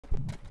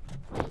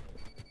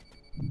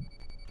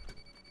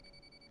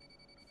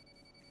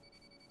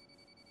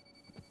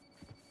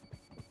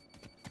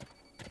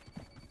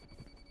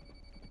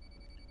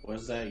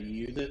Was that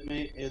you that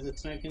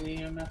that's making the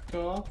EMF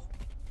go off?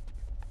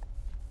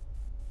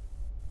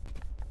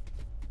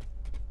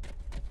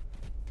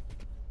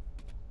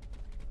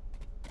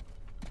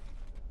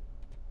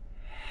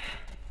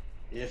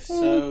 If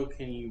so,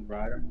 can you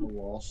write on the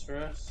wall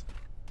stress?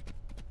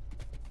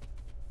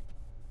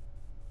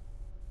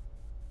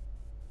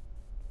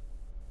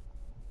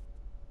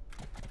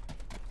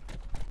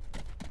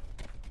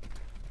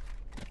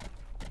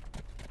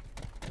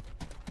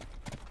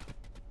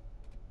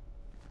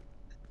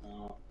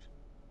 No.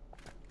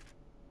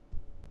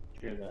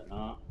 Hear that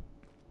not?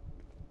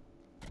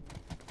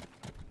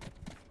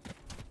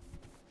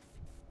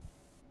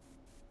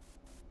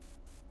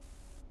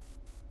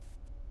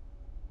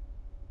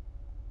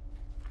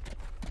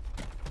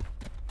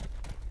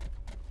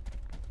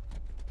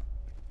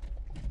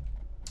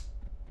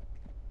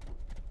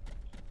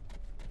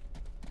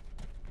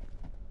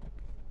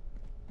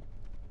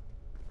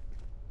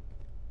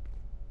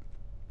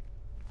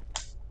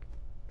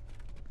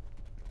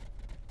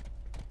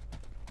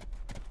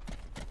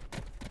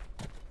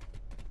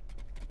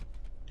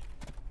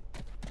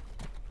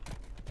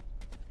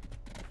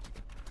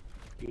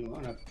 You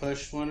want to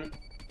push one?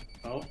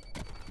 Oh.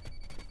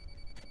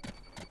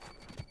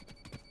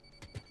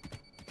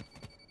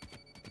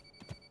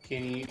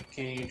 Can you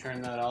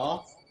turn that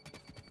off?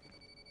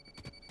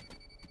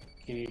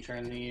 Can you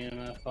turn the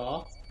EMF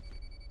off?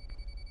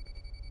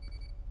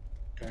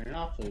 Turn it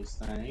off, please.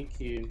 Thank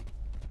you.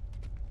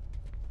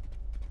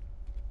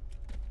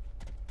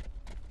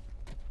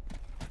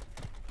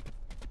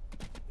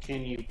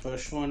 Can you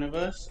push one of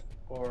us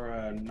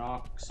or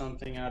knock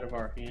something out of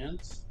our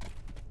hands?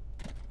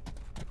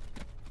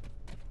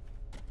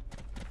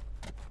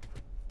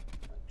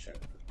 Check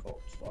the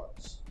cold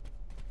spots.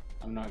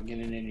 I'm not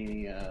getting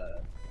any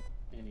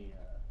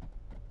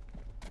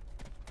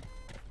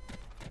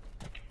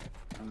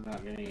I'm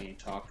not getting any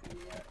talking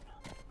yet.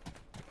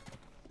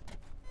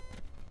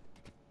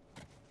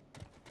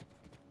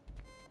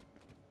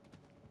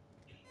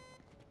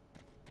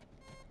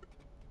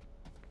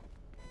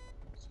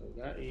 So we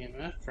got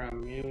EMF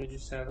from you, we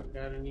just haven't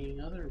got any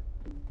other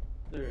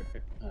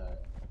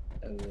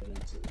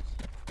evidences.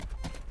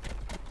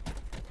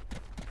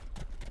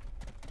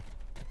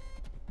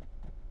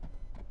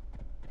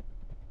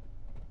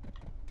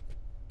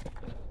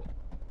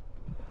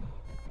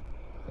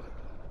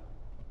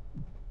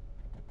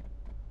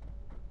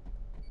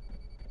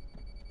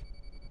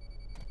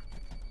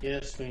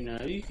 Yes, we know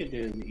you could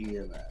do the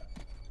EMF.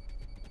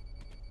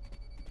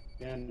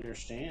 You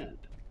understand.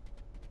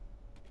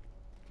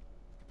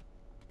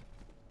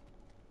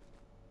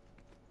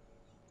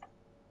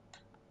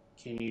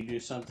 Can you do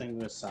something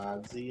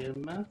besides the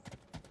EMF?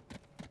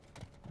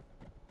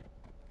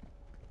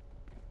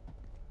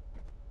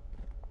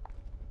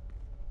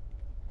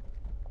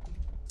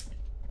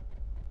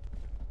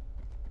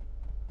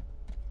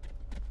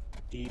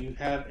 Do you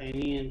have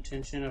any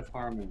intention of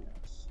harming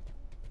us?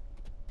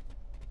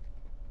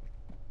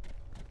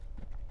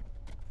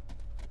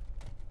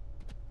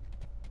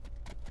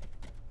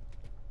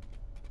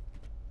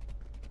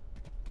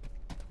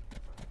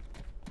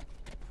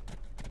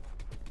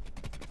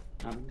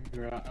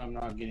 I'm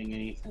not getting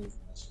anything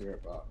from the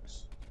spirit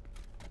box.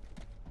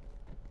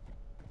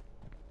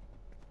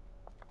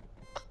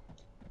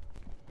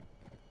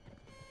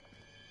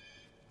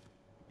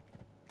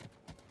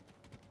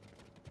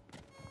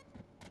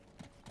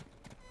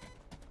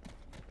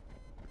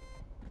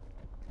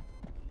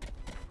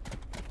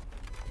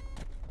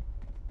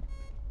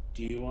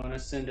 Do you want to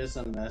send us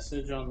a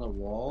message on the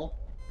wall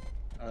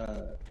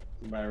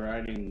by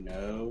writing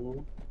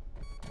no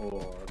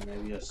or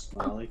maybe a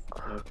smiley?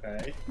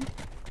 Okay.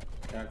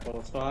 Got a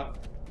cold spot?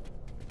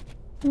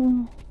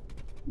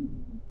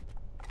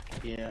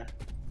 Yeah.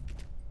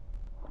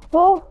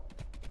 Oh!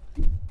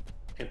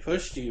 It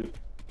pushed you.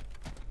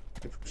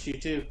 It pushed you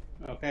too.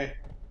 Okay.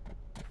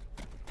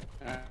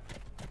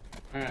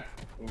 Alright.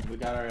 We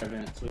got our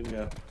evidence. We can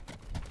go.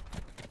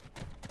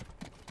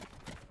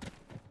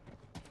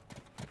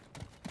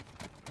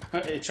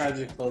 It tried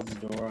to close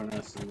the door on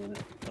us and then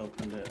it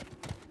opened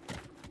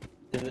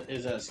it.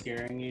 Is that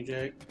scaring you,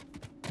 Jake?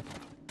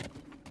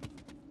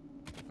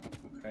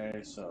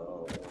 Okay,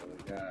 so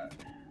we got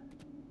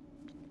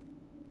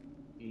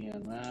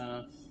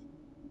EMF,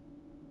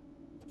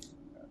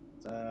 got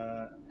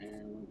that,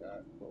 and we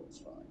got cold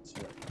spots.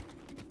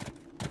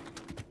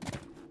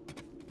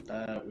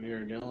 That we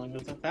are dealing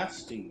with a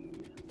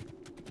fasting.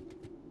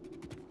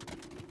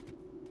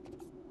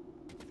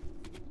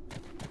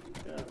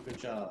 Yeah, good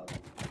job.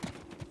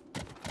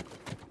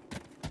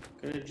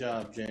 Good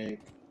job, Jake.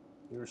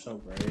 You were so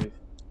brave.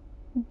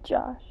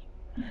 Josh.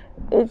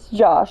 It's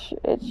Josh.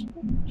 It's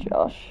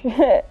Josh.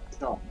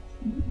 Oh,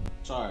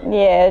 sorry.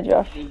 Yeah,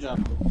 Josh. Good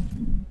job.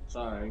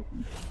 Sorry.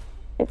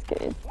 It's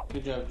good.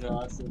 Good job,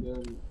 Josh.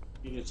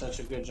 You did such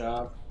a good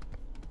job.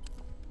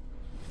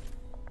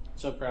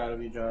 So proud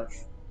of you,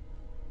 Josh.